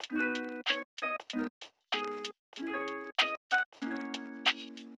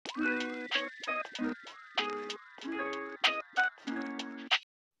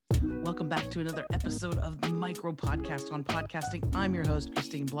Welcome back to another episode of the Micro Podcast on Podcasting. I'm your host,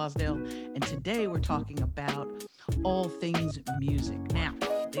 Christine Blasdale, and today we're talking about all things music. Now,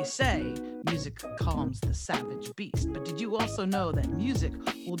 they say music calms the savage beast, but did you also know that music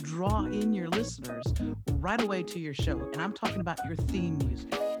will draw in your listeners right away to your show? And I'm talking about your theme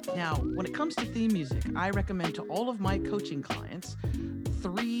music. Now, when it comes to theme music, I recommend to all of my coaching clients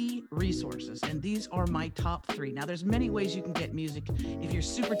 3 resources, and these are my top 3. Now, there's many ways you can get music. If you're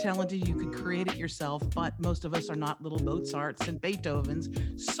super talented, you can create it yourself, but most of us are not little Mozarts and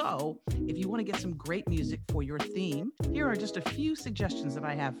Beethovens. So if you want to get some great music for your theme, here are just a few suggestions that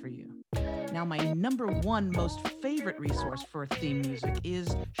I have for you. Now, my number 1 most favorite resource for theme music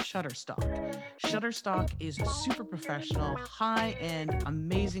is Shutterstock. Shutterstock is super professional, high-end,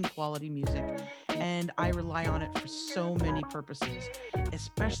 amazing quality music, and I rely on it for so many purposes,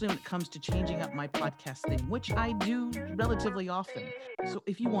 especially when it comes to changing up my podcast theme, which I do relatively often. So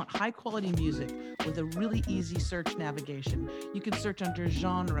if you want high-quality music with a really easy search navigation, you can search under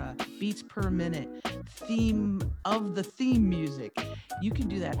genre, beats per minute, theme of the theme music. You can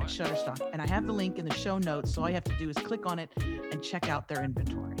do that at Shutterstock, and I have the link in the show notes, so all you have to do is click on it and check out their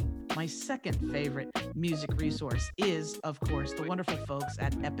inventory. My second favorite music resource is, of course, the wonderful folks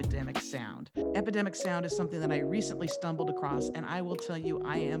at Epidemic Sound. Epidemic Sound is something that I recently stumbled across, and I will tell you,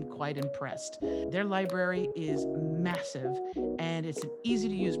 I am quite impressed. Their library is massive, and it's an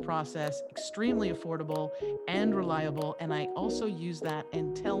easy-to-use process, extremely affordable and reliable, and I also use that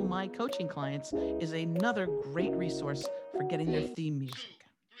and tell my coaching clients is another great resource for getting their theme music.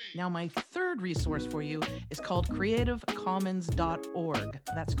 Now, my third resource for you is called creativecommons.org.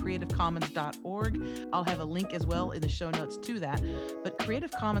 That's creativecommons.org. I'll have a link as well in the show notes to that. But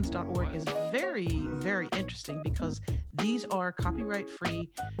creativecommons.org is very, very interesting because these are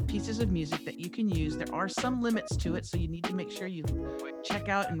copyright-free pieces of music that you can use. There are some limits to it, so you need to make sure you check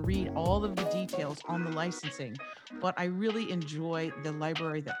out and read all of the details on the licensing. But I really enjoy the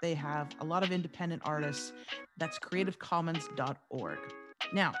library that they have, a lot of independent artists. That's creativecommons.org.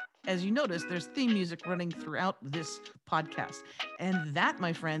 Now, as you notice, there's theme music running throughout this podcast. And that,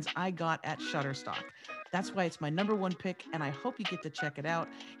 my friends, I got at Shutterstock. That's why it's my number 1 pick, and I hope you get to check it out.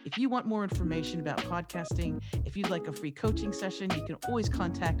 If you want more information about podcasting, if you'd like a free coaching session, you can always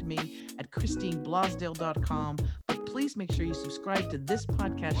contact me at christineblasdale.com. But please make sure you subscribe to this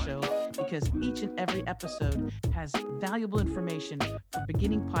podcast show because each and every episode has valuable information for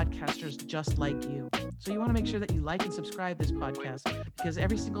beginning podcasters just like you. So you want to make sure that you like and subscribe this podcast because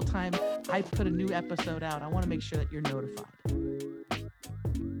every single time I put a new episode out, I want to make sure that you're notified.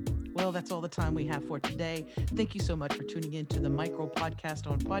 Well, that's all the time we have for today. Thank you so much for tuning in to the Micro Podcast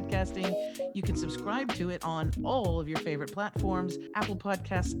on Podcasting. You can subscribe to it on all of your favorite platforms: Apple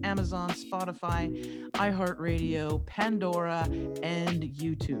Podcasts, Amazon, Spotify, iHeartRadio, Pandora, and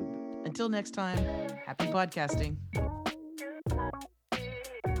YouTube. Until next time, happy podcasting.